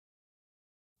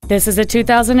This is a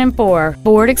 2004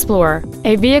 Ford Explorer,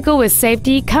 a vehicle with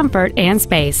safety, comfort, and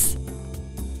space.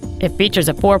 It features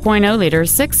a 4.0-liter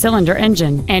six-cylinder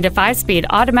engine and a 5-speed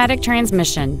automatic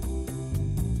transmission.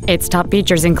 Its top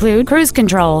features include cruise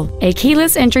control, a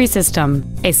keyless entry system,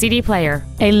 a CD player,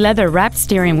 a leather-wrapped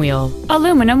steering wheel,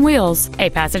 aluminum wheels, a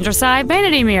passenger side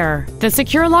vanity mirror, the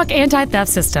Secure Lock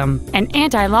anti-theft system, an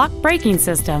anti-lock braking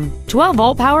system,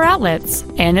 12-volt power outlets,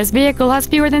 and this vehicle has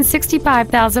fewer than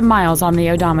 65,000 miles on the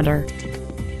odometer.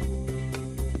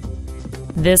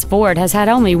 This Ford has had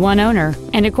only one owner,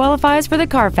 and it qualifies for the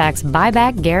Carfax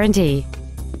buyback guarantee.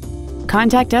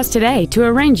 Contact us today to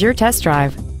arrange your test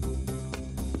drive.